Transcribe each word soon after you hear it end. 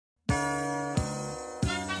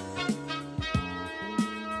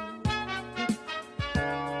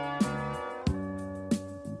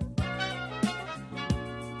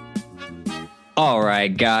All right,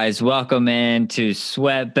 guys, welcome in to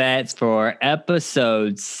Sweat Bets for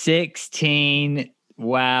episode 16.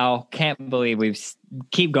 Wow, can't believe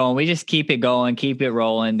keep going. We just keep it going, keep it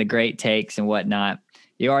rolling, the great takes and whatnot.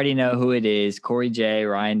 You already know who it is, Corey J,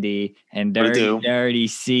 Ryan D, and Dirty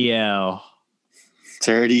CL.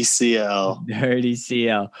 Dirty CL. Dirty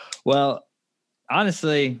CL. Well,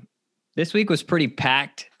 honestly, this week was pretty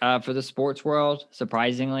packed for the sports world,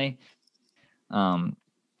 surprisingly.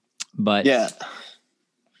 But yeah,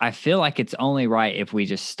 I feel like it's only right if we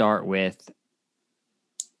just start with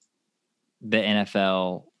the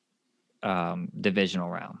NFL divisional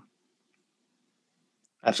round.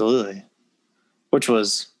 Absolutely. Which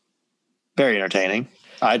was very entertaining,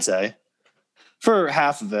 I'd say. For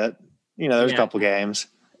half of it. You know, there's a couple games.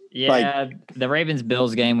 Yeah, the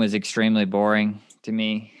Ravens-Bills game was extremely boring to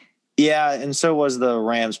me. Yeah, and so was the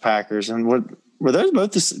Rams-Packers. And were those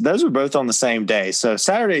both? Those were both on the same day. So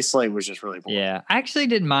Saturday's slate was just really boring. Yeah, I actually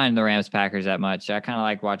didn't mind the Rams-Packers that much. I kind of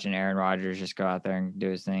like watching Aaron Rodgers just go out there and do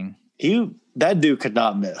his thing. That dude could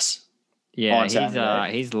not miss. Yeah,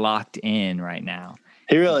 he's locked in right now.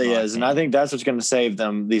 He really is, and I think that's what's going to save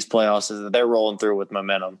them these playoffs is that they're rolling through with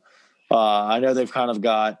momentum. I know they've kind of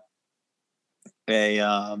got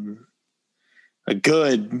a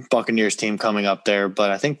good Buccaneers team coming up there, but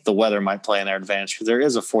I think the weather might play in their advantage because there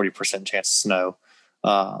is a 40% chance of snow.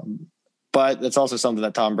 But it's also something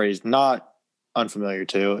that Tom Brady's not unfamiliar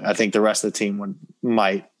to. I think the rest of the team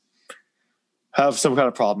might have some kind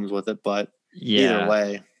of problems with it, but either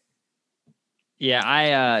way.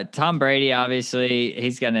 Yeah, Tom Brady, obviously,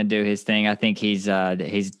 he's going to do his thing. I think he's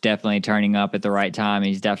definitely turning up at the right time.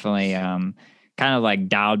 He's definitely kind of like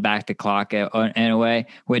dialed back the clock in a way,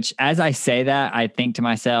 which as I say that, I think to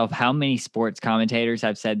myself, how many sports commentators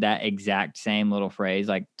have said that exact same little phrase,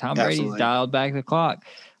 like Tom Brady's dialed back the clock.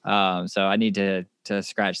 So I need to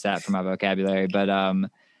scratch that from my vocabulary, but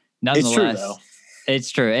nonetheless, it's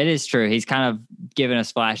true. It is true. He's kind of giving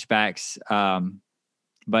us flashbacks.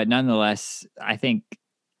 But nonetheless, I think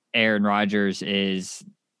Aaron Rodgers is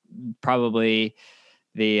probably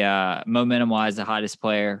the momentum-wise the hottest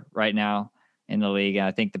player right now in the league.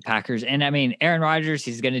 I think the Packers, and I mean, Aaron Rodgers,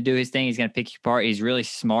 he's going to do his thing. He's going to pick you apart. He's really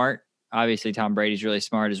smart. Obviously, Tom Brady's really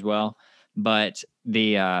smart as well. But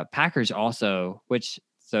the Packers also, which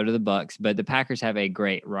so do the Bucks, but the Packers have a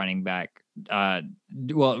great running back.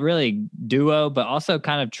 Really duo, but also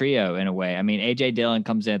kind of trio in a way. I mean, A.J. Dillon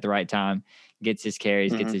comes in at the right time, gets his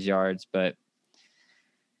carries, gets his yards, but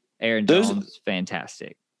Aaron Jones,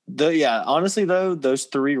 fantastic. Honestly, though, those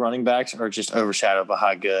three running backs are just overshadowed by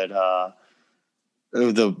how good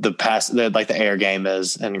the air game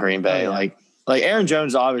is in Green Bay. Oh, yeah. Like Aaron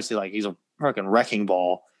Jones, obviously, like he's a fucking wrecking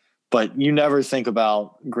ball, but you never think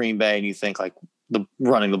about Green Bay and you think like the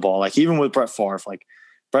running the ball. Like even with Brett Favre,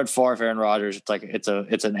 Aaron Rodgers, it's like it's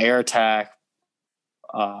an air attack.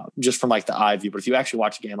 Just from like the eye view, but if you actually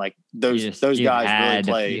watch the game, like those guys really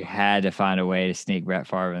play. You had to find a way to sneak Brett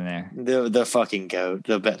Favre in there. The fucking goat,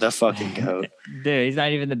 the fucking goat. Dude, he's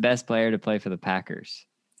not even the best player to play for the Packers.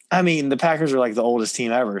 I mean, the Packers are like the oldest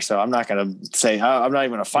team ever, so I'm not gonna say I'm not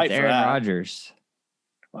even gonna fight for Aaron that. Rodgers.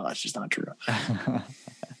 Well, that's just not true.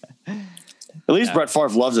 At least Brett Favre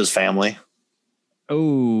loves his family.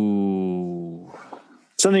 Oh,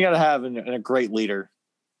 something you got to have in a great leader.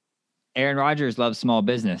 Aaron Rodgers loves small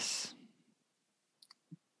business.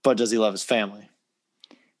 But does he love his family?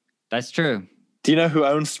 That's true. Do you know who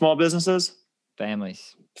owns small businesses?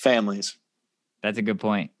 Families. That's a good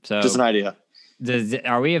point. So just an idea.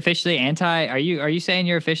 Are we officially are you saying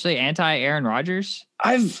you're officially anti Aaron Rodgers?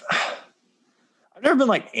 I've never been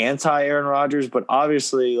like anti Aaron Rodgers, but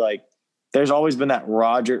obviously like there's always been that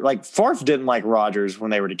like Favre didn't like Rodgers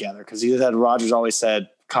when they were together because Rodgers always said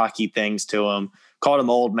cocky things to him. Called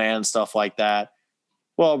him old man and stuff like that.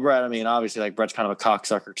 Well, Brett, I mean, obviously, like Brett's kind of a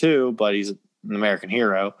cocksucker too, but he's an American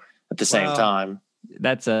hero at the same time.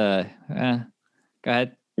 That's go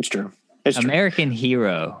ahead. It's true. American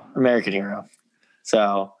hero.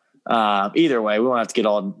 So either way, we won't have to get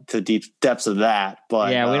all to deep depths of that.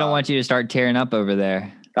 But yeah, we don't want you to start tearing up over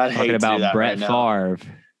there. I'd hate about to do that Brett Favre.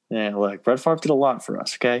 Yeah, look, Brett Favre did a lot for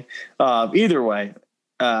us. Okay. Either way,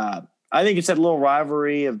 I think it's that little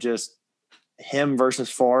rivalry of just him versus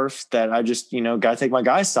Favre that I just, got to take my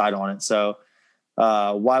guy's side on it. So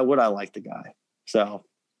why would I like the guy? So,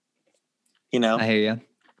 I hear you.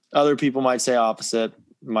 Other people might say opposite,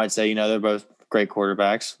 might say, they're both great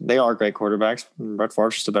quarterbacks. They are great quarterbacks. Brett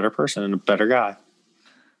Favre's just a better person and a better guy.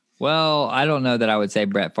 Well, I don't know that I would say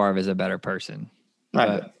Brett Favre is a better person,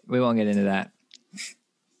 but we won't get into that.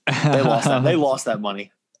 They lost that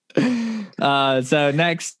money. So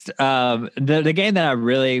next, the game that I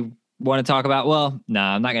really want to talk about? Well, no,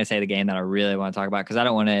 I'm not going to say the game that I really want to talk about because I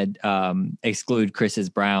don't want to exclude Chris's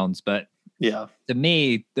Browns. But yeah, to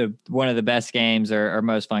me, one of the best games or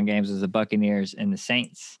most fun games was the Buccaneers and the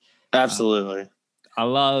Saints. Absolutely. I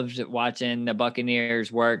loved watching the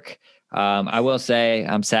Buccaneers work. I will say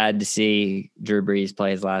I'm sad to see Drew Brees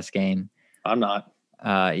play his last game. I'm not.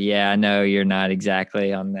 Yeah, I know you're not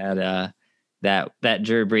exactly on that that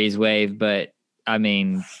Drew Brees wave, but I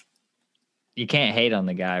mean, you can't hate on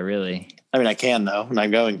the guy, really. I mean, I can though. I'm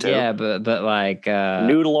not going to. Yeah, but like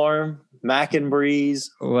Noodle arm, Mac and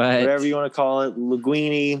Breeze, whatever you want to call it,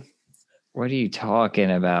 Linguini. What are you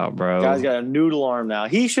talking about, bro? Guy's got a noodle arm now.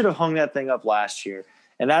 He should have hung that thing up last year.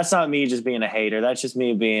 And that's not me just being a hater. That's just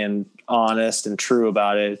me being honest and true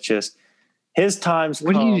about it. It's just his time's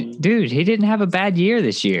come. Dude, he didn't have a bad year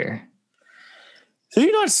this year. Have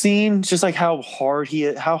you not seen just like how hard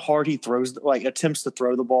he throws, like attempts to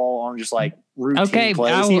throw the ball on just like routine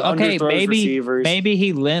plays? Maybe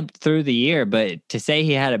he limped through the year, but to say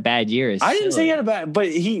he had a bad year is I didn't say he had a bad, but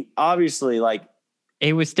he obviously like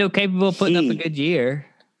he was still capable of putting up a good year.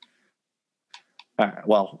 All right,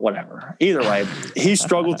 well, whatever. Either way, he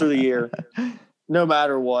struggled through the year, no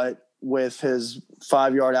matter what, with his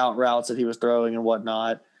 5-yard out routes that he was throwing and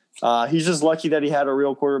whatnot. He's just lucky that he had a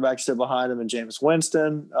real quarterback sit behind him in Jameis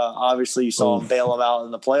Winston. Obviously, you saw him bail him out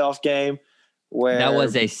in the playoff game. Where that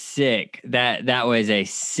was a sick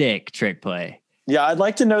trick play. Yeah, I'd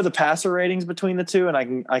like to know the passer ratings between the two, and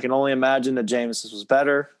I can only imagine that Jameis was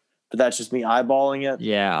better, but that's just me eyeballing it.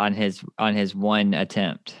 Yeah, on his one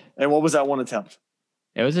attempt. And what was that one attempt?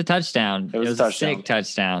 It was a touchdown. It was a sick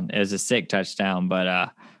touchdown. It was a sick touchdown, but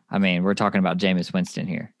I mean, we're talking about Jameis Winston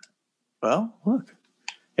here. Well, look,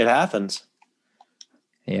 it happens.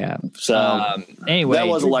 Yeah. So anyway, that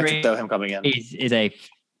was electric though. Him coming in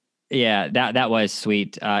that was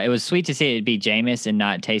sweet. It was sweet to see it be Jameis and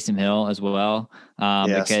not Taysom Hill as well,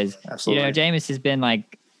 because absolutely. Jameis has been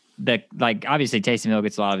like obviously Taysom Hill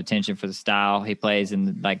gets a lot of attention for the style he plays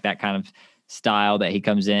and like that kind of style that he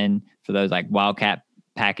comes in for those like wildcat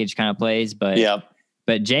package kind of plays, but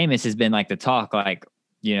Jameis has been like the talk, like,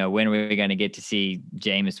 when are we going to get to see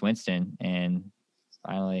Jameis Winston? And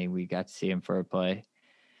finally we got to see him for a play.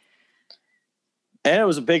 And it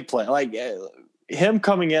was a big play. Like him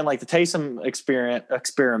coming in, like the Taysom experiment,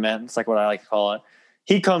 it's like what I like to call it.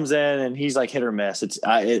 He comes in and he's like hit or miss.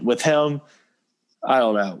 With him, I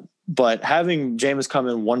don't know. But having Jameis come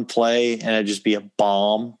in one play and it just be a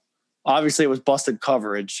bomb, obviously it was busted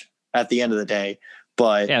coverage at the end of the day.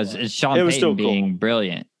 But yeah, it was Sean Payton still being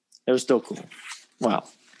brilliant. It was still cool. Wow.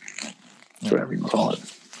 That's whatever you call it.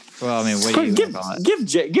 Well, I mean, what do you call it? Give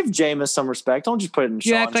Jameis some respect. Don't just put it in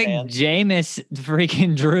Sean's act like hand. Jameis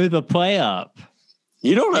freaking drew the play up.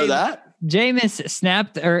 You don't know that. Jameis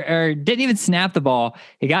snapped or didn't even snap the ball.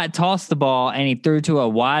 He got tossed the ball and he threw to a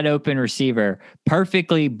wide open receiver,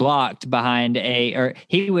 perfectly blocked behind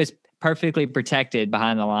he was perfectly protected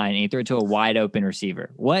behind the line. And he threw it to a wide open receiver.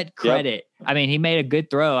 What credit? Yep. I mean, he made a good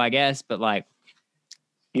throw, I guess, but like,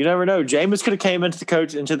 you never know. Jameis could have came into the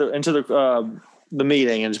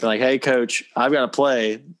meeting and just been like, "Hey, coach, I've got to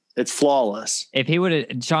play. It's flawless." If he would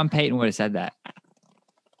have, Sean Payton would have said that.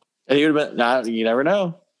 And he would have been. Nah, you never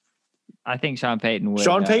know. I think Sean Payton would.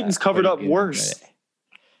 Sean Payton's covered up worse.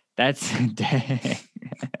 That's dang.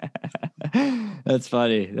 That's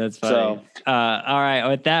funny. That's funny. So, all right.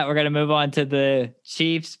 With that, we're gonna move on to the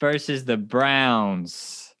Chiefs versus the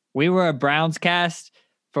Browns. We were a Browns cast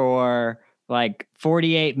for like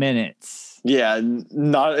 48 minutes. Yeah,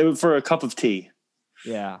 not for a cup of tea.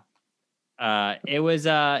 Yeah. It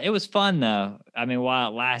was fun though. I mean, while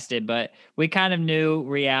it lasted, but we kind of knew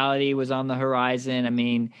reality was on the horizon. I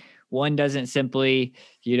mean, one doesn't simply,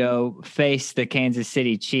 face the Kansas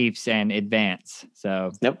City Chiefs and advance.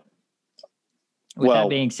 So, yep. With that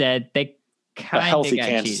being said, they kind of healthy got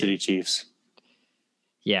Kansas cheated. City Chiefs.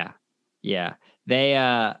 Yeah.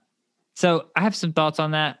 They so I have some thoughts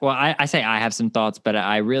on that. Well, I say I have some thoughts, but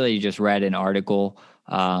I really just read an article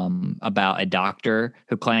about a doctor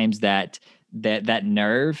who claims that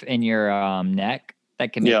nerve in your neck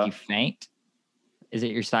that can make you faint. Is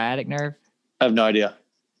it your sciatic nerve? I have no idea.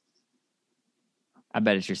 I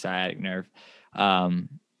bet it's your sciatic nerve. Anyway.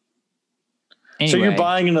 So you're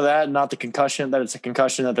buying into that, not the concussion, that it's a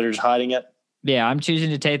concussion, that they're just hiding it? Yeah, I'm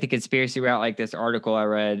choosing to take the conspiracy route like this article I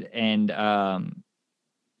read. And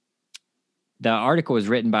the article was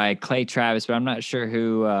written by Clay Travis, but I'm not sure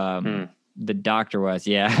who the doctor was.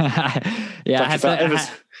 Yeah. I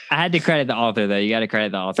had to credit the author, though. You got to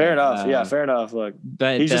credit the author. Fair enough. Fair enough. Look,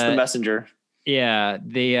 but he's just the messenger. Yeah.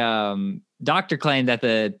 doctor claimed that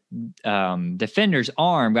the defender's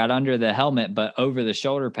arm got under the helmet, but over the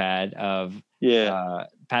shoulder pad of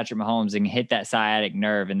Patrick Mahomes and hit that sciatic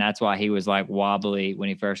nerve. And that's why he was like wobbly when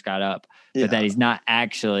he first got up, but that he's not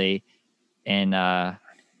actually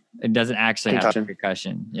it doesn't actually have a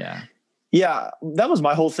concussion. Yeah. Yeah. That was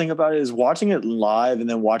my whole thing about it, is watching it live and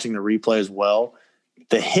then watching the replay as well.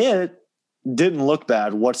 The hit didn't look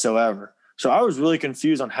bad whatsoever. So I was really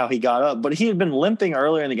confused on how he got up, but he had been limping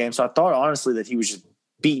earlier in the game. So I thought honestly that he was just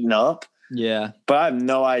beaten up. Yeah. But I have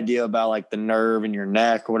no idea about like the nerve in your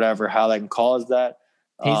neck or whatever, how that can cause that.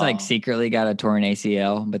 He's like secretly got a torn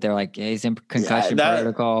ACL, but they're like, yeah, he's in concussion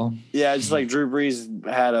protocol. Yeah. Just like Drew Brees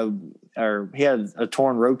had a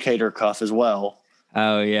torn rotator cuff as well.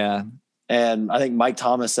 Oh yeah. And I think Mike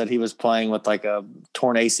Thomas said he was playing with like a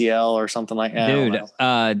torn ACL or something like that. Dude,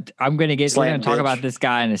 we're going to talk about this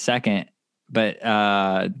guy in a second, but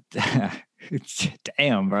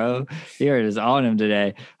damn, bro, you're just on him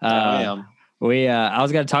today. I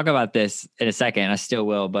was going to talk about this in a second. I still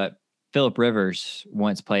will, but Phillip Rivers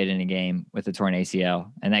once played in a game with a torn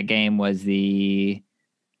ACL, and that game was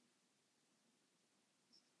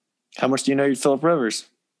How much do you know Phillip Rivers?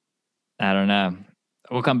 I don't know.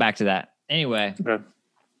 We'll come back to that. Anyway,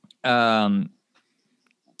 okay.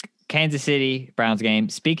 Kansas City Browns game.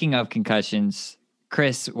 Speaking of concussions,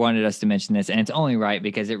 Chris wanted us to mention this, and it's only right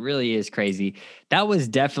because it really is crazy. That was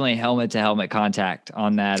definitely helmet to helmet contact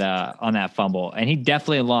on that fumble, and he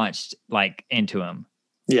definitely launched like into him.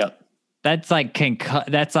 Yeah. That's like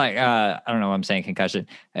I don't know why I'm saying concussion.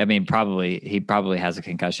 I mean, he probably has a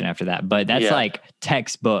concussion after that, but that's like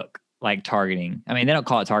textbook like targeting. I mean, they don't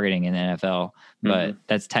call it targeting in the NFL, but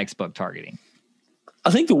that's textbook targeting. I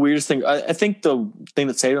think the weirdest thing, I think the thing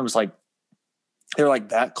that saved him was like they were like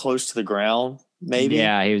that close to the ground, maybe.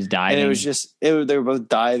 Yeah, he was diving. And it was just they were both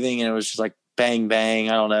diving, and it was just like bang bang.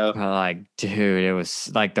 I don't know. Like, dude, it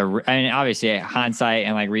was like obviously hindsight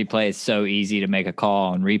and like replay is so easy to make a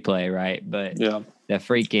call on replay, right? But the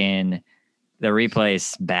replay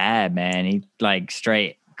is bad, man. He like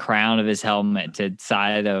straight crown of his helmet to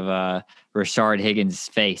side of Rashard Higgins'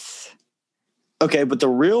 face. Okay, but the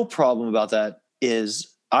real problem about that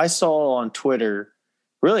is I saw on Twitter,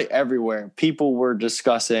 really everywhere, people were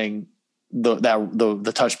discussing the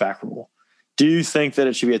touchback rule. Do you think that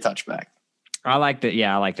it should be a touchback? I like that.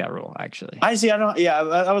 Yeah, I like that rule actually.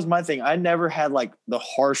 That was my thing. I never had like the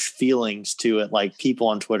harsh feelings to it like people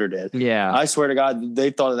on Twitter did. Yeah. I swear to God,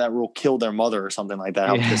 they thought that rule killed their mother or something like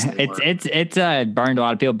that. It's burned a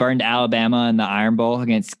lot of people. Burned Alabama in the Iron Bowl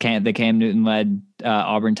against the Cam Newton led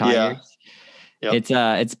Auburn Tigers. Yeah.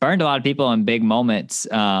 Yep. It's burned a lot of people in big moments.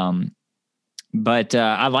 But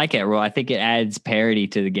I like it, rule. I think it adds parity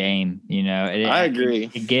to the game. You know, I agree.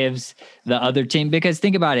 It gives the other team, because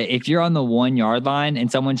think about it. If you're on the 1 yard line and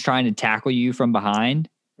someone's trying to tackle you from behind,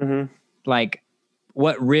 like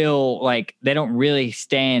they don't really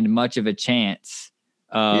stand much of a chance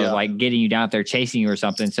of like getting you down if they're chasing you or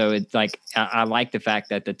something. So it's like, I like the fact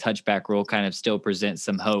that the touchback rule kind of still presents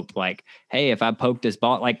some hope. Like, hey, if I poke this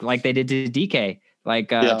ball, like they did to DK,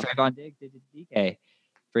 Trayvon Diggs did to DK.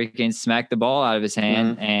 Freaking smacked the ball out of his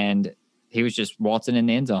hand, and he was just waltzing in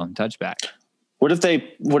the end zone, touchback. What if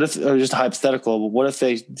just hypothetical, but what if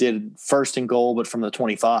they did 1st and goal, but from the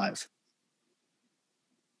 25?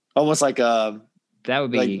 Almost like that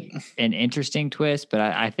would be an interesting twist, but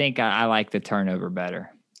I think I like the turnover better.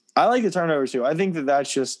 I like the turnovers too. I think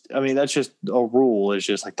that's just a rule. It's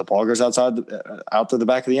just like the ball goes out to the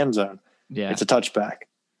back of the end zone. Yeah. It's a touchback.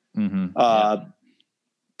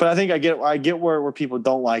 But I think I get where people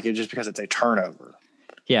don't like it just because it's a turnover.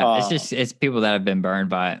 Yeah, it's people that have been burned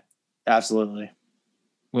by it. Absolutely.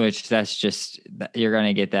 Which you're going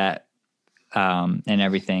to get that and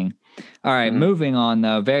everything. All right, moving on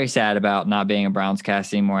though. Very sad about not being a Browns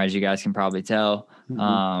cast anymore, as you guys can probably tell.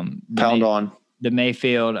 Pound on. The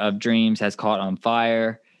Mayfield of Dreams has caught on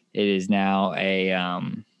fire. It is now a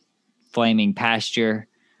flaming pasture.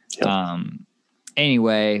 Yep.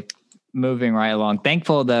 Anyway. Moving right along.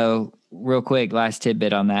 Thankful, though, real quick, last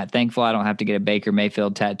tidbit on that. Thankful I don't have to get a Baker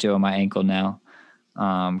Mayfield tattoo on my ankle now.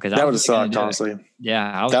 Because that would have sucked, honestly.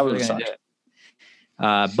 Yeah, I was really going to do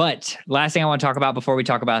it. But last thing I want to talk about before we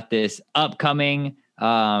talk about this upcoming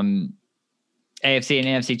AFC and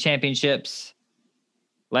NFC championships,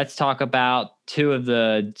 let's talk about two of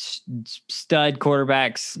the stud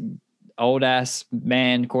quarterbacks, old-ass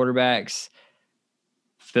man quarterbacks,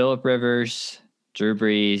 Phillip Rivers, Drew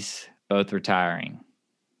Brees, both retiring.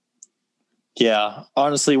 Yeah,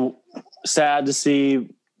 honestly, sad to see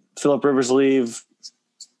Phillip Rivers leave.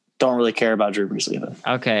 Don't really care about Drew Brees leaving.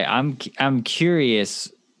 Okay, I'm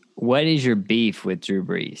curious. What is your beef with Drew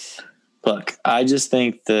Brees? Look, I just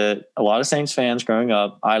think that a lot of Saints fans growing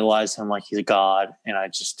up idolize him like he's a god, and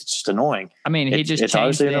it's just annoying. I mean, he just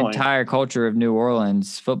changed the entire culture of New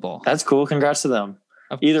Orleans football. That's cool. Congrats to them.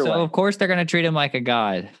 Either way, of course they're going to treat him like a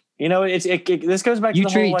god. You know, this goes back to you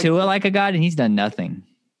treat Tua like a god, and he's done nothing.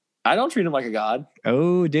 I don't treat him like a god.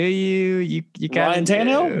 Oh, do you? You Ryan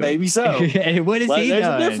Tannehill? Maybe so. What is he There's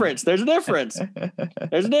done? a difference. There's a difference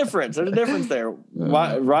there.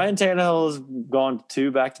 Ryan Tannehill has gone to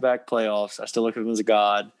 2 back-to-back playoffs. I still look at him as a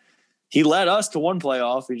god. He led us to 1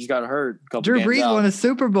 playoff. He just got hurt. Drew Brees won a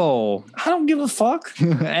Super Bowl. I don't give a fuck.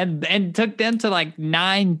 and took them to like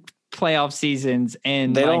 9 playoff seasons,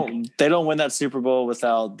 and they don't win that Super Bowl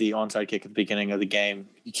without the onside kick at the beginning of the game.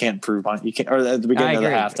 You can't prove or at the beginning of the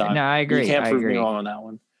halftime. No, I agree. You can't prove me wrong on that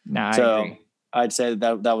one. No, I agree. I'd say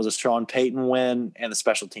that was a Sean Payton win and a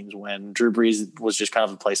special teams win. Drew Brees was just kind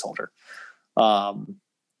of a placeholder.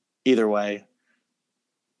 Either way,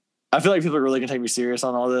 I feel like people are really gonna take me serious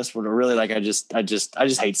on all this, but really, like, I just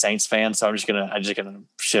hate Saints fans, so I'm just gonna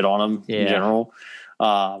shit on them in general.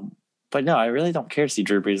 But no, I really don't care to see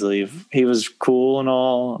Drew Brees leave. He was cool and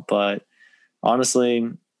all, but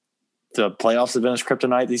honestly, the playoffs have been his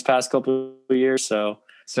kryptonite these past couple of years. So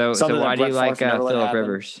why do you like Phillip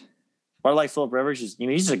Rivers? Why do I like Phillip Rivers? He's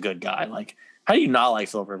just a good guy. Like, how do you not like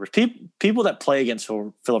Phillip Rivers? People that play against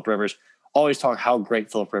Phillip Rivers always talk how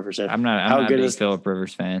great Phillip Rivers is. I'm not a big Phillip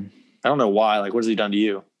Rivers fan. I don't know why. Like, what has he done to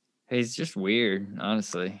you? He's just weird,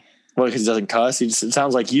 honestly. Well, because he doesn't cuss. It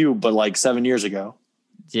sounds like you, but like 7 years ago.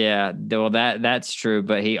 Yeah, well, that's true.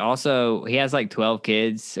 But he has like 12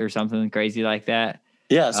 kids or something crazy like that.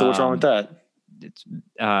 Yeah. So what's wrong with that? It's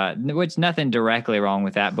which nothing directly wrong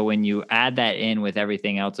with that. But when you add that in with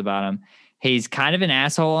everything else about him, he's kind of an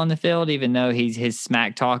asshole on the field, even though his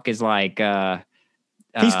smack talk is like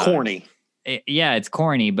he's corny. It's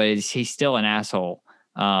corny, but he's still an asshole.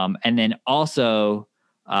 And then also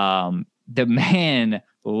the man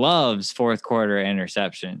loves fourth quarter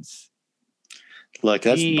interceptions. Look,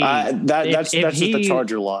 that's just the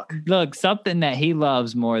Charger luck. Look, something that he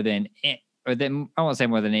loves more than I won't say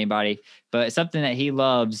more than anybody, but something that he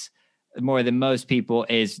loves more than most people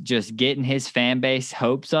is just getting his fan base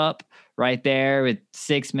hopes up right there with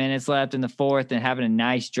 6 minutes left in the fourth and having a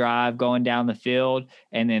nice drive going down the field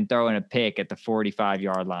and then throwing a pick at the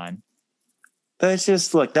 45-yard line. I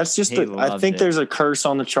think there's a curse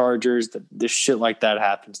on the Chargers that this shit like that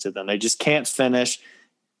happens to them. They just can't finish.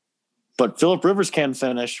 But Phillip Rivers can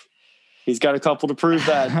finish. He's got a couple to prove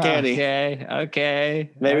that, can he?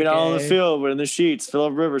 Okay. Maybe not on the field, but in the sheets,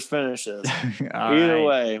 Phillip Rivers finishes. Either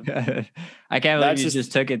way. I can't believe you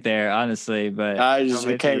just took it there, honestly. But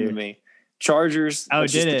it came to me. Chargers. Oh,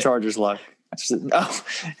 did it? The Chargers luck.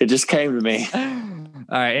 It just came to me. All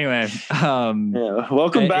right. Anyway.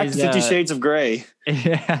 Welcome back to 50 Shades of Grey.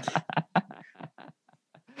 Yeah.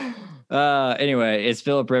 Anyway, is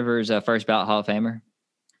Phillip Rivers a first ballot Hall of Famer?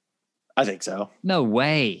 I think so. No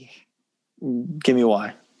way. Give me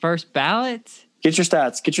why. First ballot? Get your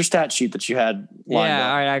stats. Get your stat sheet that you had lined up.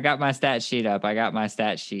 All right. I got my stat sheet up.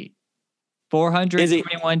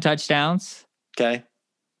 421 touchdowns. Okay.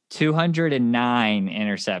 209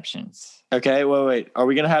 interceptions. Okay. Wait. Are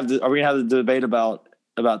we gonna have the debate about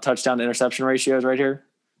touchdown to interception ratios right here?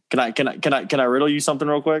 Can I riddle you something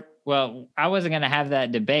real quick? Well, I wasn't gonna have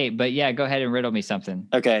that debate, but yeah, go ahead and riddle me something.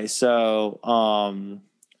 Okay. So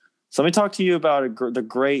let me talk to you about the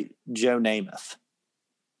great Joe Namath.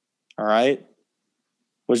 All right.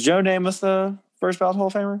 Was Joe Namath the first ballot Hall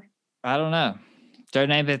of Famer? I don't know. Joe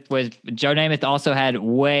Namath also had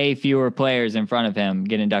way fewer players in front of him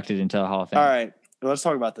get inducted into the Hall of Fame. All right. Let's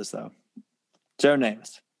talk about this, though. Joe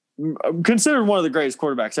Namath. Considered one of the greatest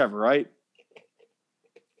quarterbacks ever, right?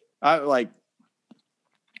 I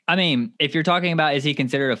mean, if you're talking about is he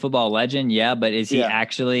considered a football legend? Yeah, but is he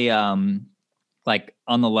actually like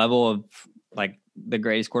on the level of like the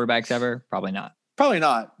greatest quarterbacks ever? Probably not.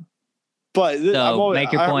 But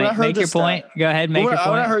make your point. Make your point. Go ahead. Make your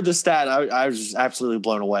point. When I heard the stat, I was just absolutely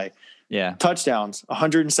blown away. Yeah. Touchdowns,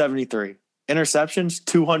 173. Interceptions,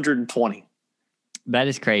 220. That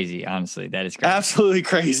is crazy. Honestly, that is crazy. Absolutely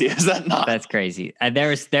crazy. Is that not? That's crazy.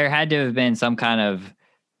 There had to have been some kind of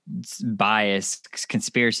bias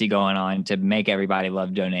conspiracy going on to make everybody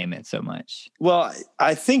love Joe Namath so much. Well,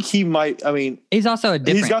 I think he might. I mean, he's also a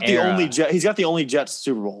different. He's got the only Jets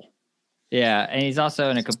Super Bowl. Yeah, and he's also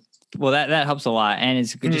in a. Well, that helps a lot, and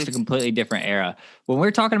it's just a completely different era. When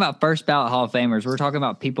we're talking about first ballot Hall of Famers, we're talking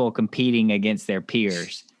about people competing against their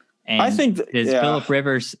peers. And I think does Phillip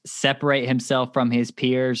Rivers separate himself from his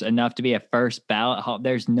peers enough to be a first ballot Hall?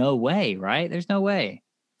 There's no way, right? There's no way.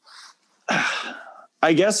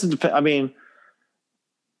 I guess I mean,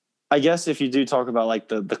 I guess if you do talk about like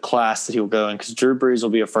the class that he'll go in, because Drew Brees will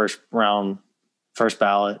be a first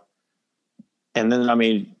ballot. And then, I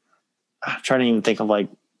mean, I'm trying to even think of like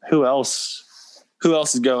who else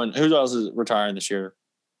is retiring this year?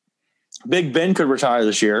 Big Ben could retire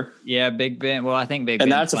this year. Yeah, Big Ben. Well, I think Big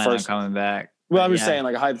Ben's planning on coming back. Well, I'm just saying,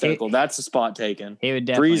 like a hypothetical. That's a spot taken. He would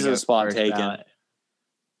definitely. Brees is a spot taken.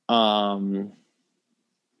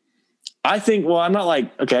 I think. Well, I'm not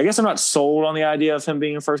like okay. I guess I'm not sold on the idea of him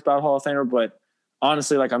being a first ballot Hall of Famer, but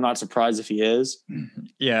honestly, like I'm not surprised if he is.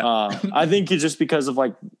 Yeah. I think it's just because of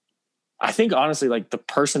like. I think honestly, like the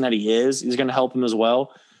person that he is going to help him as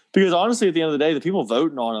well. Because honestly, at the end of the day, the people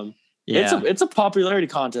voting on him, it's a popularity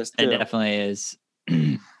contest too. It definitely is.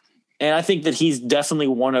 And I think that he's definitely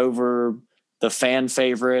won over the fan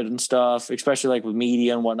favorite and stuff, especially like with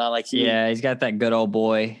media and whatnot. Like he's got that good old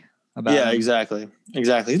boy about him. Exactly. He's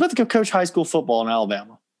about to go coach high school football in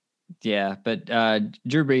Alabama. Yeah, but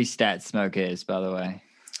Drew Brees stats smoke his, by the way.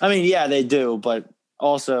 I mean, yeah, they do, but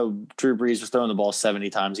also Drew Brees was throwing the ball 70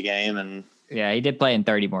 times a game, and yeah, he did play in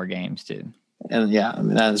 30 more games too. And yeah, I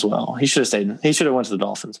mean that as well. He should have stayed. He should have went to the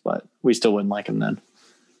Dolphins, but we still wouldn't like him then.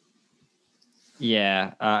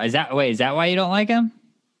 Yeah. Is that why you don't like him?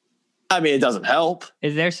 I mean, it doesn't help.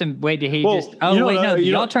 Is there some way did he just? Oh wait, no,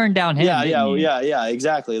 y'all turned down him. Yeah,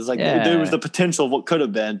 exactly. It's like there was the potential of what could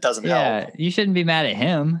have been. It doesn't help. Yeah, you shouldn't be mad at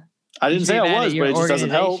him. I didn't say I was, but it just doesn't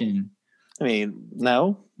help. I mean,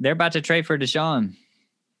 no. They're about to trade for Deshaun.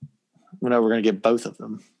 No, we're going to get both of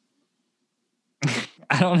them.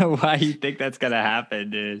 I don't know why you think that's going to happen,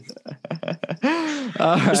 dude.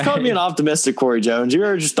 Just call me an optimistic Corey Jones. You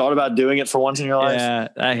ever just thought about doing it for once in your life? Yeah,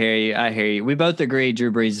 I hear you. We both agree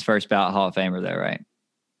Drew Brees is first ballot Hall of Famer, though, right?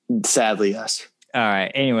 Sadly, yes. All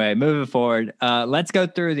right. Anyway, moving forward. Let's go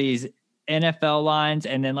through these NFL lines,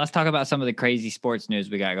 and then let's talk about some of the crazy sports news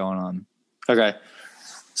we got going on. Okay.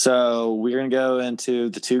 So we're going to go into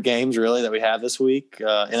the two games really that we have this week.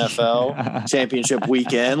 NFL championship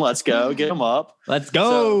weekend. Let's go. Get them up. Let's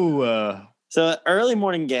go. So early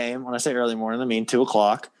morning game. When I say early morning, I mean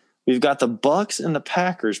 2:00. We've got the Bucks and the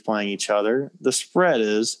Packers playing each other. The spread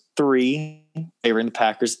is 3 favoring the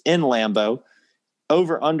Packers in Lambeau.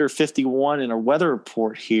 Over under 51 in a weather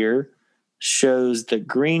report here shows that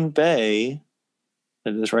Green Bay.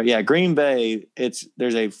 Is this right? Yeah, Green Bay.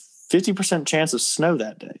 There's a 50% chance of snow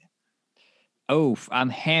that day. Oh, I'm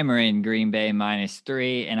hammering Green Bay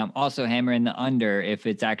 -3, and I'm also hammering the under if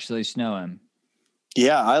it's actually snowing.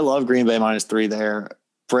 Yeah, I love Green Bay -3 there.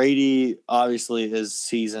 Brady obviously is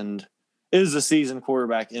a seasoned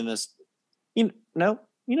quarterback in this. You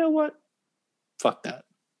know what? Fuck that.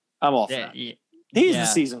 I'm off that. Yeah. He's the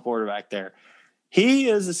seasoned quarterback there. He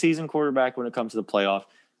is a seasoned quarterback when it comes to the playoff.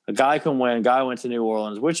 A guy can win. A guy went to New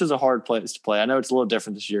Orleans, which is a hard place to play. I know it's a little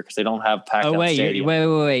different this year because they don't have packed out stadium.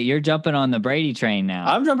 Wait. You're jumping on the Brady train now.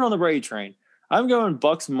 I'm jumping on the Brady train. I'm going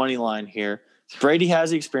Bucks money line here. Brady has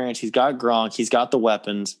the experience. He's got Gronk. He's got the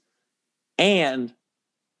weapons. And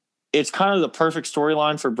it's kind of the perfect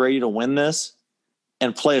storyline for Brady to win this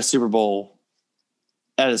and play a Super Bowl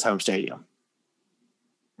at his home stadium.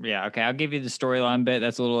 Yeah, okay. I'll give you the storyline bit.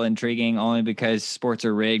 That's a little intriguing only because sports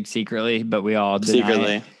are rigged secretly, but we all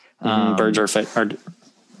deny it. Birds are fake.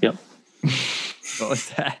 Yep. What was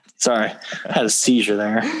that? Sorry. I had a seizure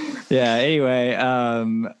there. Yeah, anyway,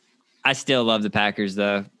 I still love the Packers,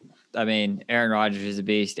 though. I mean, Aaron Rodgers is a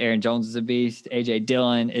beast. Aaron Jones is a beast. A.J.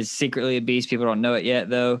 Dillon is secretly a beast. People don't know it yet,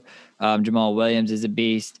 though. Jamal Williams is a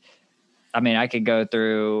beast. I mean, I could go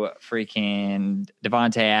through freaking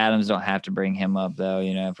Devontae Adams. Don't have to bring him up, though,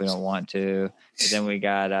 if we don't want to. But then we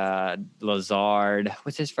got Lazard.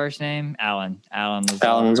 What's his first name? Alan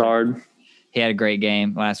Lazard. He had a great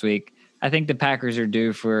game last week. I think the Packers are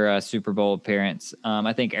due for a Super Bowl appearance.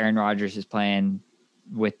 I think Aaron Rodgers is playing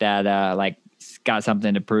with that, got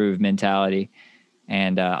something to prove mentality.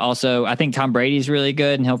 And also, I think Tom Brady's really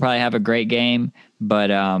good, and he'll probably have a great game. But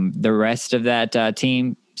the rest of that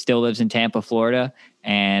team still lives in Tampa, Florida,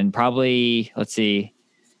 and probably, let's see.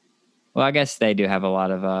 Well, I guess they do have a lot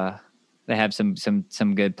of they have some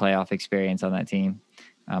good playoff experience on that team.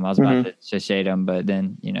 I was about to just shade them, but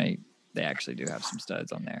then, they actually do have some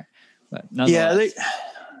studs on there. But yeah,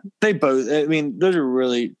 they both, I mean, those are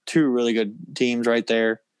really two really good teams right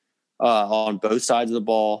there on both sides of the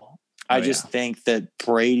ball. I just think that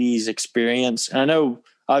Brady's experience, and I know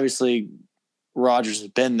obviously Rodgers has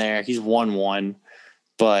been there. He's won one.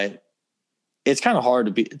 But it's kind of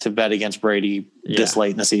hard to bet against Brady this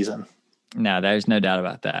late in the season. No, there's no doubt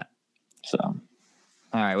about that. So, all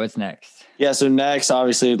right, what's next? Yeah, so next,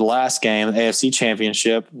 obviously, the last game, the AFC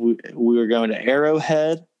Championship, we were going to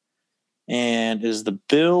Arrowhead, and is the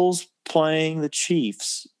Bills playing the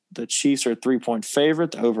Chiefs. The Chiefs are a 3-point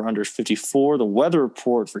favorite. The over-under is 54. The weather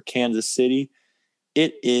report for Kansas City,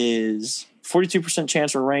 it is 42%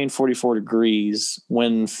 chance of rain, 44 degrees,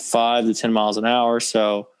 wind 5 to 10 miles an hour.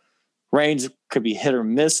 So rains could be hit or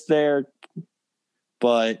miss there,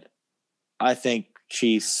 but I think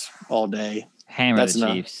Chiefs all day. Hammer the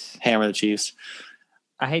Chiefs. Hammer the Chiefs.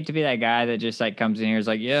 I hate to be that guy that just like comes in here and is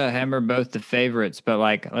like, yeah, hammer both the favorites. But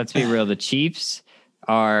like, let's be real. The Chiefs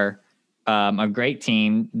are a great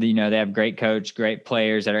team. You know, they have great coach, great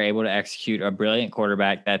players that are able to execute, a brilliant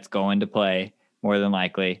quarterback that's going to play more than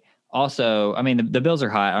likely. Also, I mean, the Bills are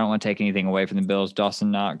hot. I don't want to take anything away from the Bills.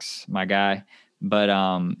 Dawson Knox, my guy. But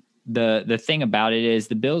the thing about it is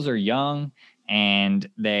the Bills are young and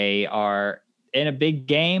they are in a big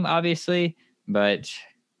game, obviously. But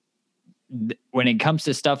when it comes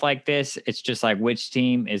to stuff like this, it's just like which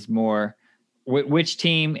team is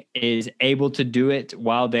able to do it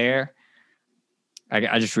while there.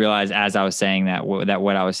 I just realized as I was saying that what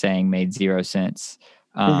I was saying made zero sense.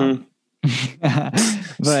 But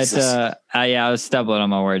I was stumbling on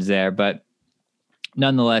my words there. But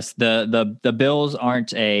nonetheless, the Bills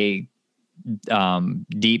aren't a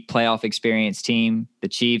deep playoff experience team. The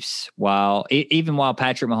Chiefs, even while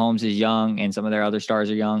Patrick Mahomes is young and some of their other stars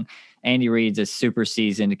are young, Andy Reid's a super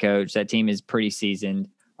seasoned coach. That team is pretty seasoned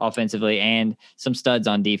offensively and some studs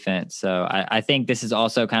on defense. So I think this is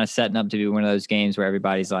also kind of setting up to be one of those games where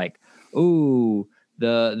everybody's like, ooh,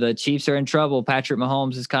 the Chiefs are in trouble. Patrick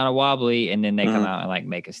Mahomes is kind of wobbly. And then they come out and like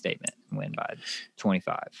make a statement and win by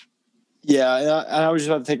 25. Yeah. I was just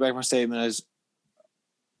about to take back my statement as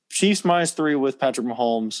Chiefs -3 with Patrick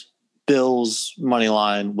Mahomes, Bills money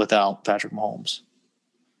line without Patrick Mahomes.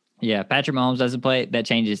 Yeah, Patrick Mahomes doesn't play. That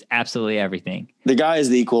changes absolutely everything. The guy is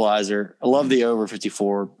the equalizer. I love the over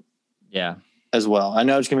 54. Yeah, as well. I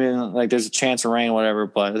know it's gonna be like there's a chance of rain, or whatever,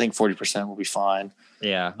 but I think 40% will be fine.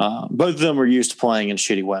 Yeah, both of them were used to playing in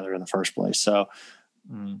shitty weather in the first place. So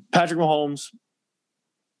Patrick Mahomes,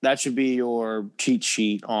 that should be your cheat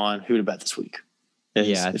sheet on who to bet this week.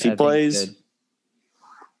 If he plays.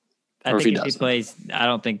 I think if he plays, I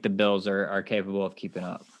don't think the Bills are capable of keeping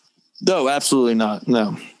up. No, absolutely not.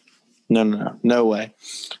 No way.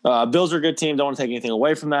 Bills are a good team. Don't want to take anything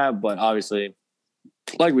away from that, but obviously,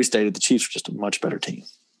 like we stated, the Chiefs are just a much better team.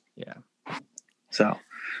 Yeah. So,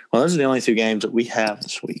 well, those are the only two games that we have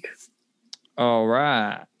this week. All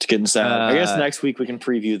right. It's getting sad. I guess next week we can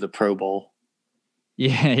preview the Pro Bowl.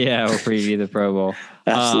 Yeah, we'll preview the Pro Bowl.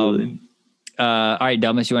 Absolutely. All right,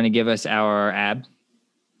 Dumbest, you want to give us our ad?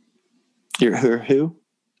 Your who?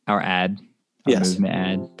 Our ad. Our movement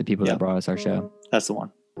ad. The people that brought us our show. That's the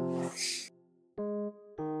one.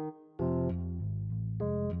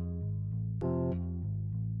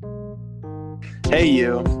 Hey,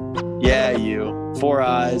 you. Yeah, you. 4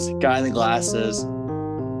 eyes, guy in the glasses,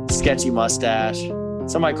 sketchy mustache.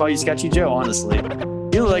 Some might call you Sketchy Joe, honestly.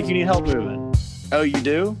 You look like you need help moving. Oh, you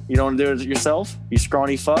do? You don't want to do it yourself? You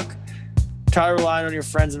scrawny fuck? Try relying on your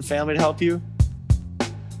friends and family to help you?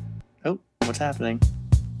 Oh, what's happening?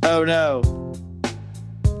 Oh, no.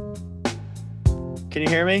 Can you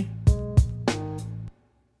hear me?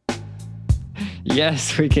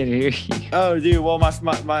 Yes, we can hear you. Oh, dude. Well,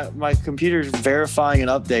 my computer's verifying an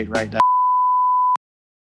update right now.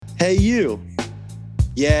 Hey, you.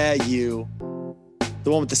 Yeah, you.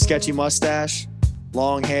 The one with the sketchy mustache,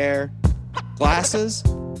 long hair, glasses,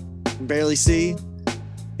 can barely see.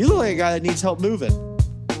 You look like a guy that needs help moving.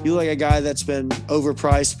 You look like a guy that's been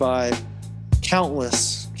overpriced by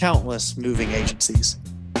countless moving agencies.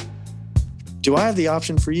 Do I have the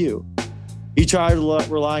option for you? You tired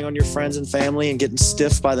of relying on your friends and family and getting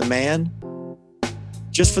stiffed by the man?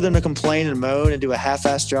 Just for them to complain and moan and do a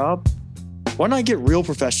half-assed job? Why not get real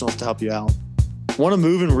professionals to help you out? Want to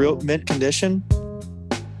move in real mint condition?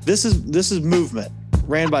 This is Movement,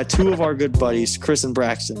 ran by two of our good buddies, Chris and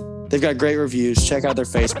Braxton. They've got great reviews. Check out their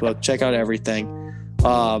Facebook. Check out everything.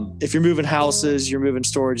 If you're moving houses, you're moving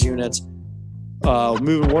storage units,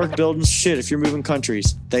 moving work buildings, shit, if you're moving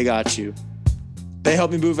countries, they got you. They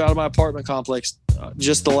helped me move out of my apartment complex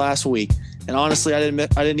just the last week. And honestly, I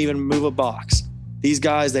didn't even move a box. These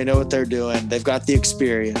guys, they know what they're doing. They've got the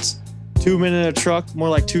experience. 2 men in a truck, more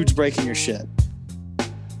like dudes breaking your shit.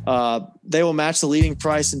 They will match the leading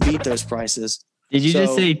price and beat those prices. Did you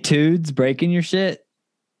just say dudes breaking your shit?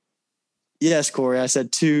 Yes, Corey. I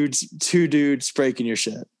said two dudes breaking your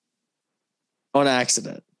shit on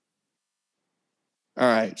accident. All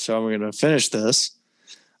right, so I'm going to finish this.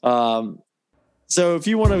 So if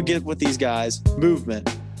you want to get with these guys,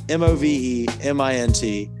 Movement,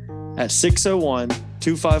 MOVEMINT, at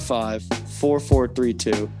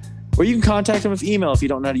 601-255-4432, or you can contact them with email if you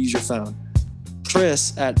don't know how to use your phone.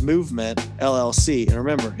 Chris at Movement LLC. And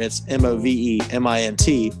remember, it's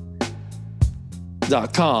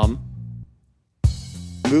MOVEMINT.com.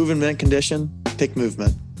 Move in mint condition, pick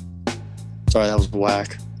movement. Sorry, that was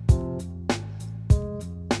whack.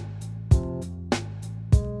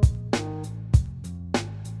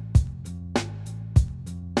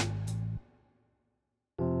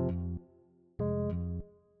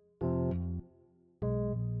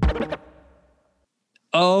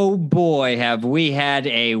 Oh boy, have we had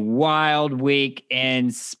a wild week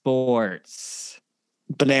in sports.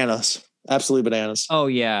 Bananas. Absolutely bananas. Oh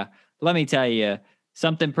yeah. Let me tell you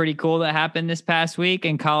something pretty cool that happened this past week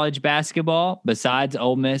in college basketball, besides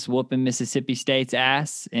Ole Miss whooping Mississippi State's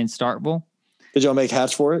ass in Starkville. Did y'all make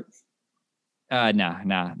hats for it?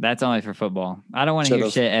 No. That's only for football. I don't want to hear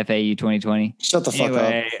shit FAU 2020. Shut the fuck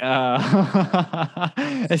up.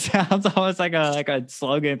 It sounds almost like a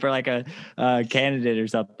slogan for like a candidate or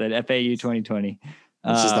something. FAU 2020.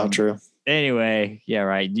 That's just not true. Anyway, yeah,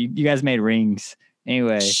 right. You guys made rings.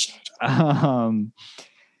 Anyway,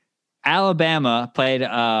 Alabama played.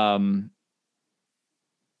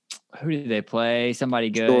 Who did they play? Somebody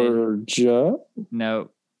good. Georgia? No.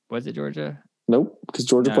 Was it Georgia? Nope, because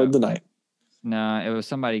Georgia played the night. No, it was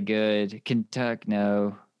somebody good. Kentucky,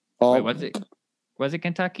 no. Wait, was it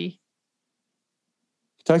Kentucky?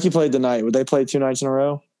 Kentucky played the night. Would they play 2 nights in a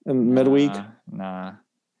row in midweek? Nah.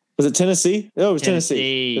 Was it Tennessee? No, it was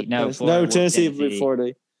Tennessee. No, Tennessee beat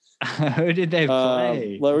Florida. Who did they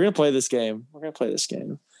play? Well, we're gonna play this game. Let's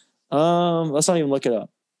not even look it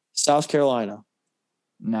up. South Carolina.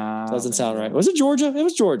 No. Doesn't sound right. Was it Georgia? It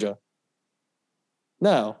was Georgia.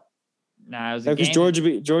 No. No, it was because Georgia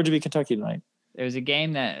beat Kentucky tonight. It was a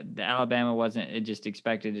game that Alabama wasn't. It just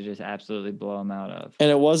expected to just absolutely blow them out of. And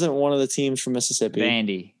it wasn't one of the teams from Mississippi.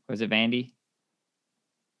 Vandy. Was it Vandy?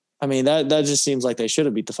 I mean, that just seems like they should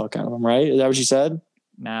have beat the fuck out of them, right? Is that what you said?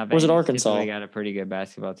 Nah. Or was it Arkansas? We got a pretty good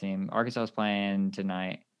basketball team. Arkansas is playing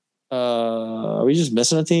tonight. Are we just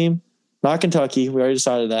missing a team? Not Kentucky. We already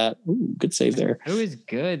decided that. Ooh, good save there. Who is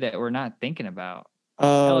good that we're not thinking about?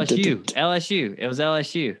 LSU. It was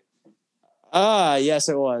LSU. Yes,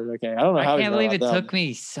 it was. Okay. I don't know how. I can't believe it took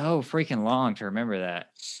me so freaking long to remember that.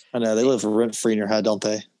 I know. They live rent free in your head, don't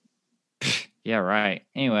they? Yeah, right.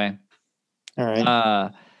 Anyway. All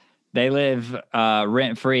right. They live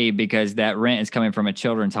rent free because that rent is coming from a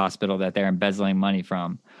children's hospital that they're embezzling money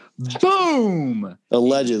from. Boom!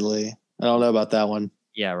 Allegedly. I don't know about that one.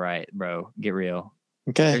 Yeah, right, bro. Get real.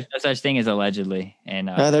 Okay. There's no such thing as allegedly. And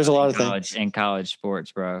there's a lot of things in college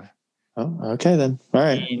sports, bro. Oh, okay then. All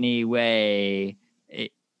right. Anyway,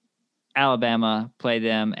 Alabama played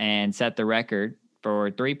them and set the record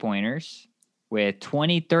for 3-pointers with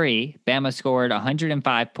 23. Bama scored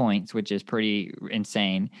 105 points, which is pretty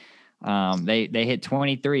insane. They hit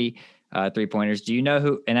 23 3-pointers. Do you know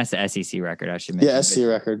who? And that's the SEC record, I should mention. Yeah, SEC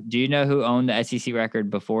record. Do you know who owned the SEC record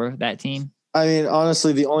before that team? I mean,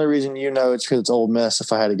 honestly, the only reason it's because it's Ole Miss,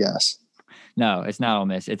 if I had to guess. No, it's not Ole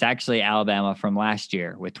Miss. It's actually Alabama from last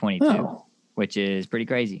year with 22, which is pretty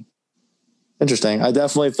crazy. Interesting. I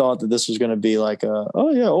definitely thought that this was going to be like,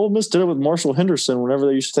 Ole Miss did it with Marshall Henderson whenever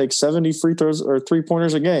they used to take 70 free throws or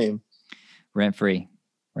 3-pointers a game. Rent free.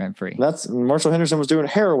 That's Marshall Henderson was doing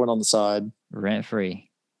heroin on the side. Rent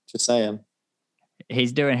free. Just saying.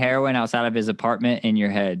 He's doing heroin outside of his apartment in your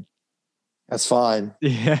head. That's fine.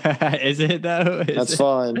 Yeah, is it though? That's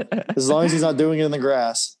fine. As long as he's not doing it in the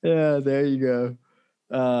grass. Yeah, there you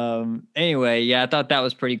go. Anyway, yeah, I thought that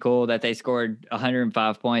was pretty cool that they scored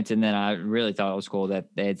 105 points. And then I really thought it was cool that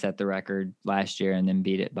they had set the record last year and then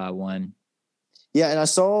beat it by 1. Yeah, and I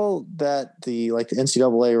saw that the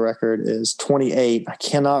NCAA record is 28. I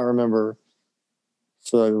cannot remember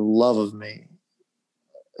for the love of me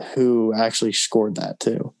who actually scored that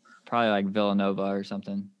too. Probably like Villanova or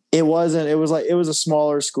something. It wasn't. It was a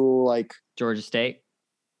smaller school like Georgia State.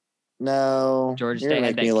 No, Georgia State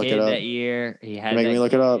had that kid that year. He had making me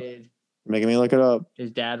look it up. Making me look it up.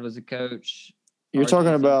 His dad was a coach. You're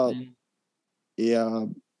talking about, yeah. I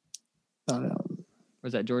don't know.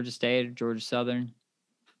 Was that Georgia State or Georgia Southern?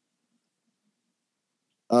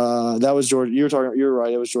 That was Georgia. You're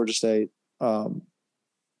right. It was Georgia State. But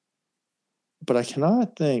I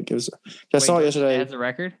cannot think. It was. I saw it yesterday. Has the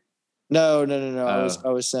record? No. I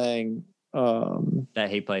was saying that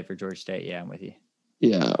he played for Georgia State. Yeah, I'm with you.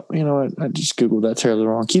 Yeah, you know what? I just Googled that terribly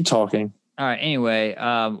wrong. Keep talking. All right. Anyway,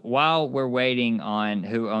 while we're waiting on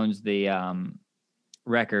who owns the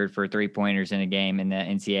record for 3-pointers in a game in the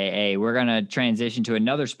NCAA, we're going to transition to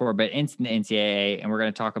another sport, but in the NCAA, and we're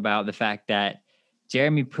going to talk about the fact that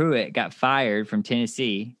Jeremy Pruitt got fired from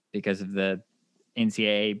Tennessee because of the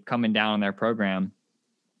NCAA coming down on their program.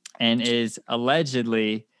 and is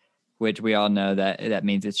allegedly, which we all know that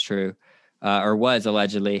means it's true, or was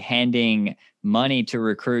allegedly handing money to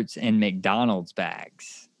recruits in McDonald's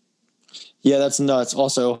bags. Yeah, that's nuts.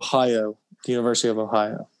 Also, Ohio, the University of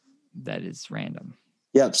Ohio. That is random.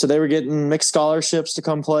 Yep. So they were getting mixed scholarships to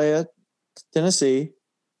come play at Tennessee.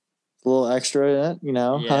 A little extra in it, you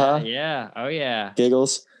know. Yeah. Oh, yeah.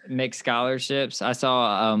 Giggles. Mixed scholarships. I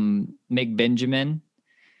saw Mick Benjamin.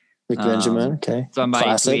 Okay. Somebody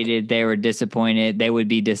Classic. tweeted they were disappointed. They would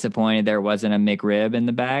be disappointed there wasn't a McRib in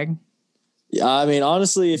the bag. Yeah, I mean,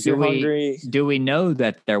 honestly, if you're hungry. Do we know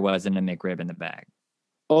that there wasn't a McRib in the bag?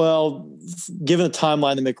 Well, given the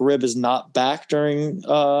timeline, the McRib is not back during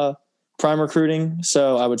prime recruiting,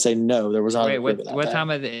 so I would say no. There was not. Wait, what time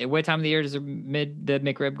of the year does the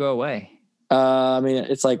McRib go away? I mean,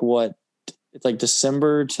 it's like what? It's like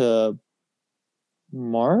December to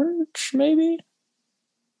March, maybe.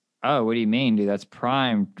 Oh, what do you mean, dude? That's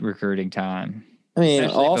prime recruiting time. I mean,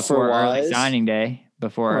 offer wise, signing day.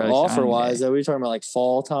 Before offer wise, though, we talking about like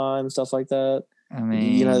fall time stuff like that. I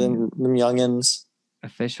mean, you know, them youngins.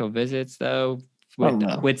 Official visits though,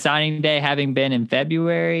 with signing day having been in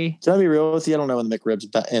February. Can I be real with you? I don't know when the McRib's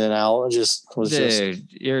in and out. You're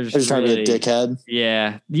just trying to be a dickhead.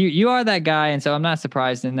 Yeah, you are that guy, and so I'm not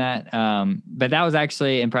surprised in that. But that was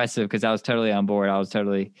actually impressive because I was totally on board. I was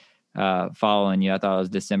totally following you. I thought it was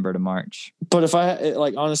December to March. But if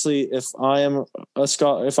honestly, if I'm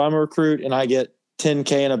a recruit and I get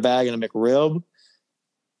 $10K in a bag and a McRib,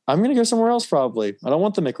 I'm going to go somewhere else probably. I don't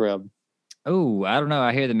want the McRib. Oh, I don't know.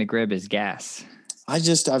 I hear the McRib is gas.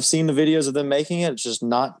 I've seen the videos of them making it. It's just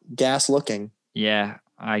not gas looking. Yeah,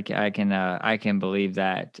 I can believe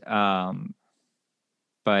that.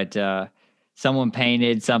 But someone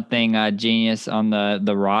painted something genius on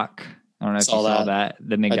the rock. I don't know if you saw that.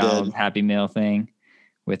 The McDonald's Happy Meal thing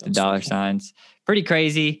with the dollar signs. Pretty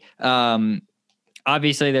crazy.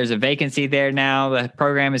 Obviously, there's a vacancy there now. The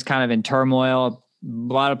program is kind of in turmoil. A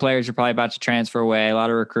lot of players are probably about to transfer away. A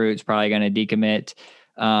lot of recruits probably going to decommit.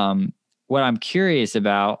 What I'm curious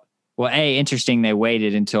about, interesting they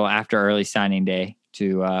waited until after early signing day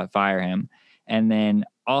to fire him. And then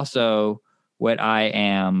also what I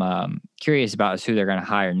am curious about is who they're going to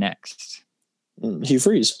hire next. Hugh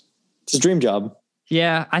Freeze. It's his dream job.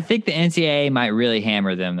 Yeah, I think the NCAA might really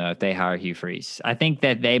hammer them, though, if they hire Hugh Freeze. I think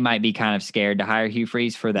that they might be kind of scared to hire Hugh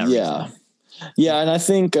Freeze for that reason. Yeah, and I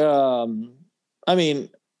think I mean,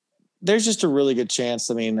 there's just a really good chance.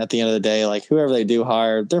 I mean, at the end of the day, like whoever they do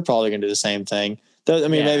hire, they're probably going to do the same thing.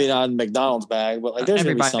 Maybe not in McDonald's bag, but like there's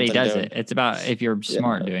everybody does it. It's about if you're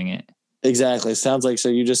smart doing it. Exactly. Sounds like so.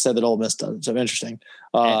 You just said that Ole Miss does it. So interesting.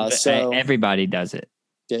 So everybody does it.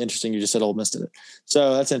 Yeah, interesting. You just said Ole Miss did it.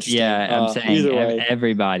 So that's interesting. Yeah, I'm saying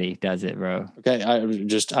everybody does it, bro. Okay,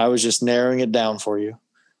 I was just narrowing it down for you.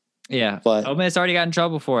 Yeah, but Ole Miss already got in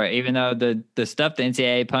trouble for it, even though the stuff the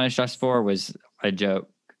NCAA punished us for was a joke,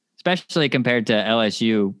 especially compared to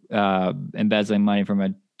LSU embezzling money from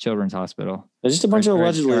a children's hospital. There's just a bunch of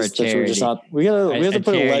allegedly that we're just not. We have to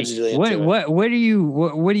put allegedly. What are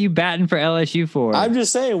you batting for LSU for? I'm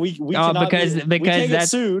just saying we cannot because we can't get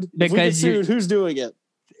sued. If we get sued, who's doing it?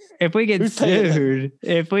 If we get sued,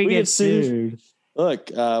 get sued. Look,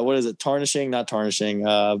 what is it? Tarnishing, not tarnishing.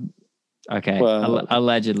 Okay.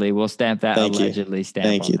 Allegedly. We'll stamp that allegedly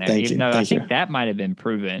stamp on there. Even though I think that might have been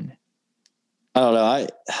proven. I don't know.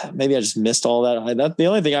 Maybe I just missed all that. The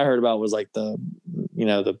only thing I heard about was like the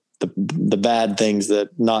bad things that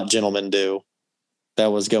not gentlemen do.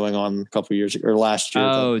 That was going on a couple years ago, or last year.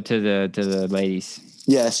 Oh, to the ladies.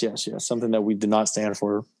 Yes. Something that we did not stand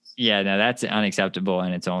for. Yeah, no, that's unacceptable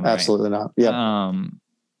in its own way. Absolutely not. Yeah.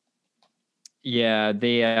 Yeah,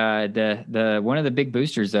 the one of the big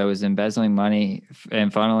boosters though is embezzling money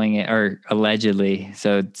and funneling it, or allegedly.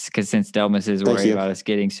 So it's because since Delmas is worried about us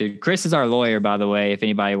getting sued, Chris is our lawyer, by the way. If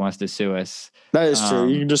anybody wants to sue us, that is true.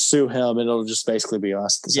 You can just sue him, and it'll just basically be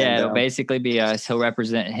us. It'll basically be us. He'll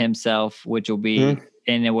represent himself, which will be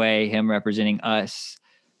in a way him representing us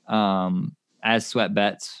as Sweat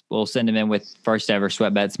Bets. We'll send him in with first ever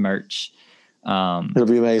Sweat Bets merch. It'll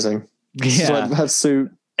be amazing. Yeah. Sweat Bets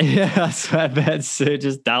suit. Yeah, Sweat Bets suit,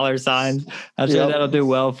 just dollar signs. I'm sure that'll do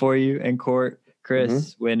well for you in court,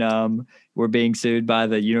 Chris, when we're being sued by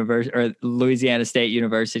the university or Louisiana State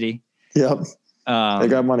University. Yep. They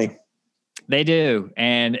got money. They do,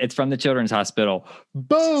 and it's from the Children's Hospital.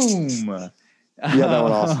 Boom. You got that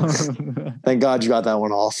one off. Thank God you got that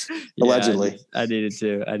one off. Allegedly. I needed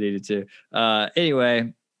to.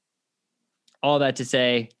 Anyway, all that to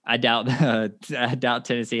say, I doubt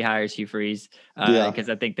Tennessee hires Hugh Freeze because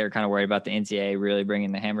I think they're kind of worried about the NCAA really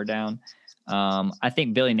bringing the hammer down. I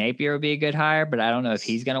think Billy Napier would be a good hire, but I don't know if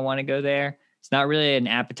he's going to want to go there. It's not really an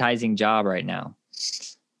appetizing job right now.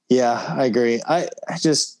 Yeah, I agree. I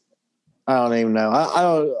don't even know. I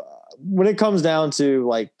don't. When it comes down to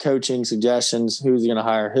like coaching suggestions, who's going to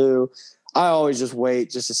hire who, I always just wait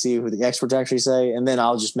just to see who the experts actually say, and then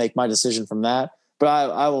I'll just make my decision from that.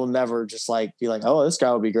 But I will never just like be like, oh, this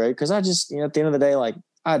guy would be great, because I just, at the end of the day, like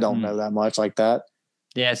I don't know that much like that.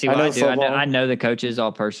 Yeah, see what I do. I know the coaches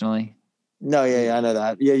all personally. No, yeah, I know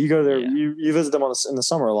that. Yeah, you go there. Yeah. You visit them in the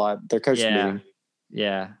summer a lot. Their coaching meeting.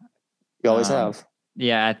 Yeah, you always have.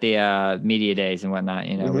 Yeah, at the media days and whatnot.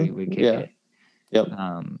 We kick it. Yep.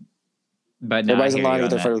 But everybody's in line with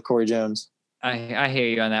their friend with Corey Jones. I hear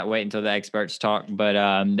you on that. Wait until the experts talk, but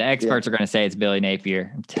the experts are going to say it's Billy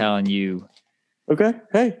Napier. I'm telling you. Okay.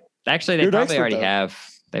 Hey. Actually, they probably already have.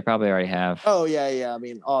 They probably already have. Oh yeah. I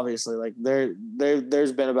mean, obviously, like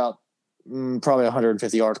there's been about probably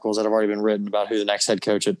 150 articles that have already been written about who the next head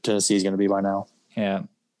coach at Tennessee is going to be by now. Yeah.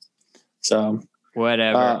 So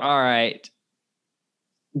whatever. All right.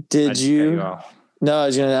 Did you? No, I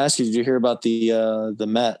was going to ask you. Did you hear about the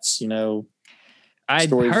Mets? I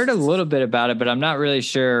heard a little bit about it, but I'm not really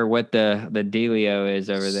sure what the dealio is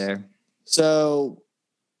over there. So,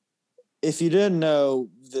 if you didn't know,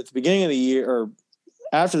 at the beginning of the year or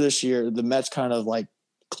after this year, the Mets kind of like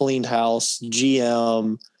cleaned house,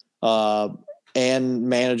 GM and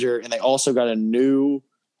manager, and they also got a new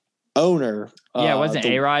owner. Yeah, wasn't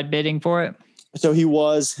A-Rod bidding for it? So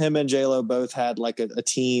him and J-Lo both had like a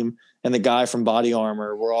team, and the guy from Body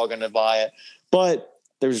Armor were all going to buy it. But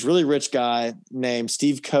there's this really rich guy named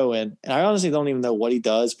Steve Cohen, and I honestly don't even know what he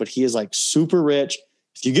does, but he is like super rich.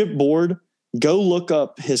 If you get bored, go look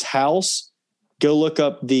up his house. Go look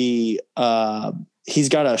up he's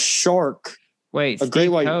got a shark. Wait,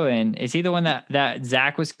 Steve Cohen, is he the one that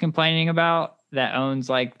Zach was complaining about that owns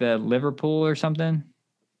like the Liverpool or something?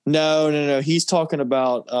 No. He's talking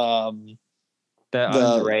about the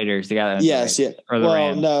Raiders. The guy that owns the Raiders. Or the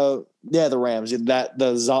Rams. No, yeah, the Rams.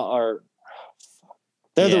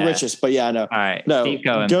 They're the richest, but yeah, I know. All right, no, Steve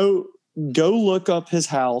Cohen. Go look up his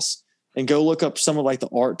house and go look up some of like the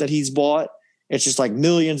art that he's bought. It's just like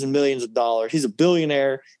millions and millions of dollars. He's a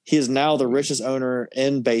billionaire. He is now the richest owner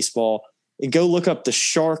in baseball. And go look up the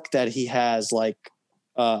shark that he has like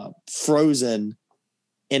frozen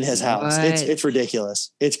in his house. It's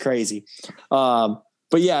ridiculous. It's crazy. But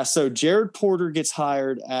yeah, so Jared Porter gets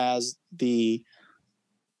hired as the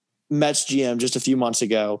Mets GM just a few months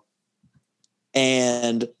ago.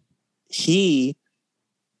 And he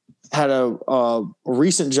had a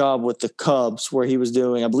recent job with the Cubs where he was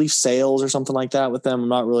doing, I believe, sales or something like that with them.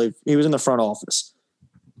 He was in the front office.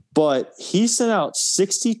 But he sent out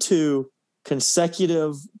 62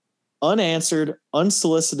 consecutive, unanswered,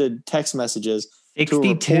 unsolicited text messages.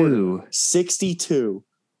 62. 62.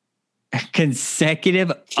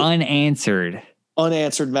 Consecutive, unanswered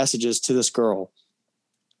messages to this girl.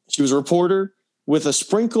 She was a reporter with a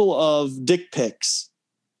sprinkle of dick pics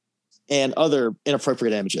and other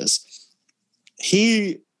inappropriate images.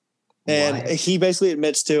 He basically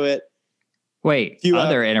admits to it. Wait,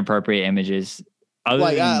 other inappropriate images. I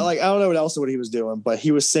don't know what else he was doing, but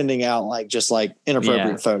he was sending out just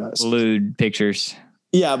inappropriate photos, lewd pictures.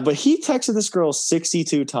 Yeah, but he texted this girl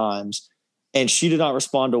 62 times, and she did not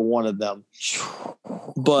respond to one of them.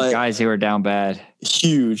 But guys who are down bad,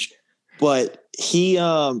 huge. But he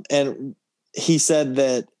said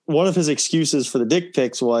that one of his excuses for the dick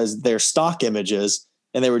pics was their stock images,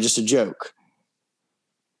 and they were just a joke.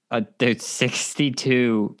 Dude,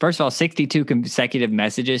 62. First of all, 62 consecutive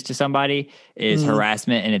messages to somebody is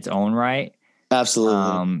harassment in its own right.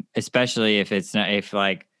 Absolutely. Especially if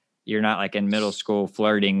you're not like in middle school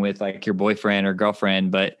flirting with like your boyfriend or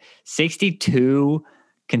girlfriend, but 62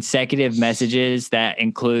 consecutive messages that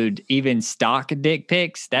include even stock dick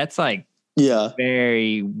pics. That's like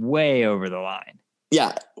way over the line.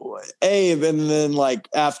 Yeah. And then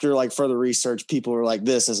after after further research, people were like,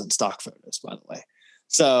 this isn't stock photos, by the way.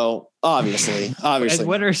 So obviously,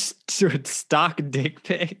 what are stock dick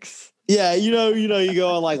pics? Yeah, you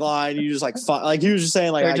go on line, you just he was just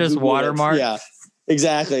saying they're just watermarks. Yeah,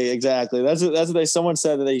 exactly. That's what someone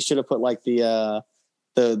said that they should have put the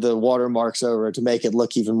watermarks over it to make it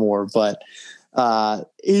look even more. But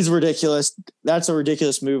he's ridiculous. That's a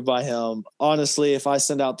ridiculous move by him. Honestly, if I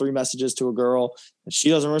send out 3 messages to a girl and she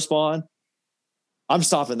doesn't respond, I'm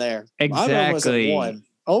stopping there. Exactly.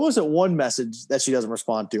 I'm almost at one message that she doesn't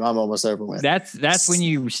respond to. I'm almost over with. That's when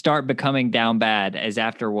you start becoming down bad, as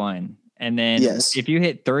after 1. And then if you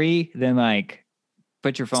hit 3, then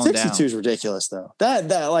put your phone 62 down. 62 is ridiculous though.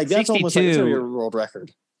 That's almost like your world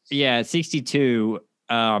record. Yeah, 62.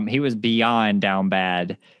 he was beyond down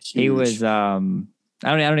bad. Huge. He was I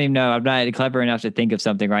don't even know. I'm not clever enough to think of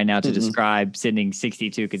something right now to describe sending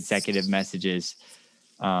 62 consecutive messages.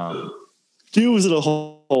 He was in a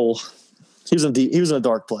hole. He was in a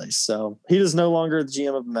dark place. So he is no longer the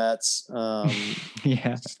GM of the Mets.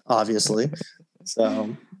 Yeah, obviously.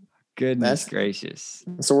 So goodness gracious,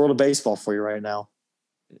 it's a world of baseball for you right now.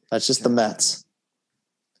 That's just the Mets.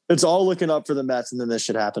 It's all looking up for the Mets, and then this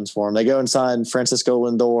shit happens for them. They go and sign Francisco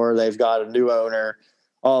Lindor. They've got a new owner.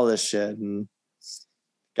 All this shit, and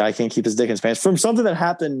guy can't keep his dick in his pants from something that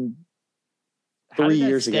happened 3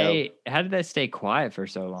 years ago. How did that stay quiet for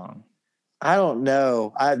so long? I don't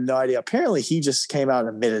know. I have no idea. Apparently, he just came out and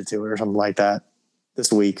admitted to it or something like that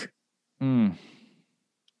this week. But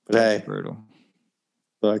hey, brutal.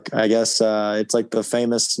 Look, I guess it's like the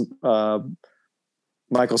famous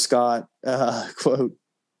Michael Scott quote.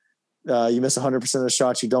 You miss 100% of the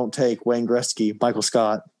shots you don't take. Wayne Gretzky, Michael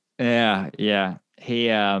Scott. Yeah. He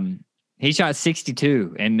shot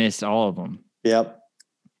 62 and missed all of them. Yep.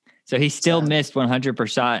 So he still missed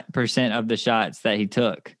 100% of the shots that he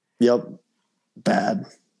took. Yep. Bad.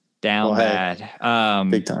 Bad.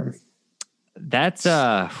 Big time. That's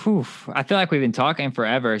I feel like we've been talking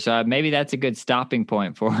forever, so maybe that's a good stopping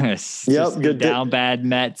point for us. Yep. Good. Down bad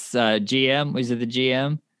Mets GM. Was it the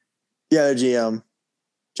GM? Yeah, the GM.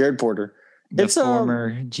 Jared Porter. It's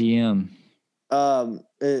former GM.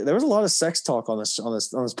 There was a lot of sex talk on this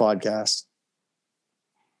podcast.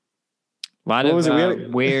 A lot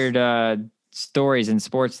of weird stories in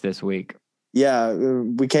sports this week. Yeah,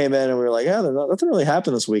 we came in and we were like, "Yeah, nothing really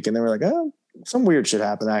happened this week," and then we're like, "Oh, some weird shit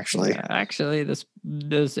happened." Actually,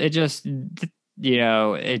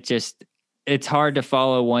 it's hard to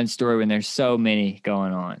follow one story when there's so many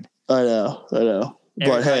going on. I know.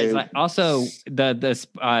 But hey, also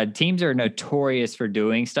the teams are notorious for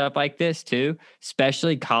doing stuff like this too,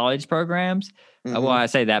 especially college programs. Well, I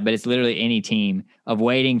say that, but it's literally any team of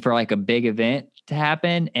waiting for like a big event to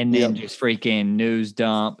happen and then just freaking news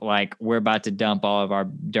dump. Like we're about to dump all of our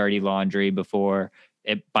dirty laundry before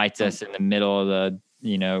it bites us in the middle of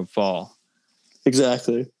the, fall.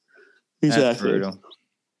 Exactly. That's brutal.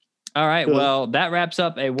 All right. Well, that wraps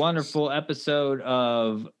up a wonderful episode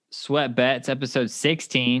of Sweat Bets, episode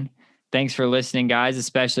 16. Thanks for listening, guys,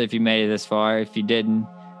 especially if you made it this far. If you didn't,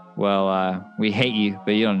 well, we hate you,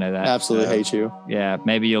 but you don't know that. Absolutely hate you. Yeah,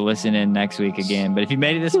 maybe you'll listen in next week again. But if you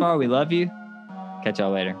made it this far, we love you. Catch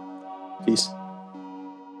y'all later. Peace.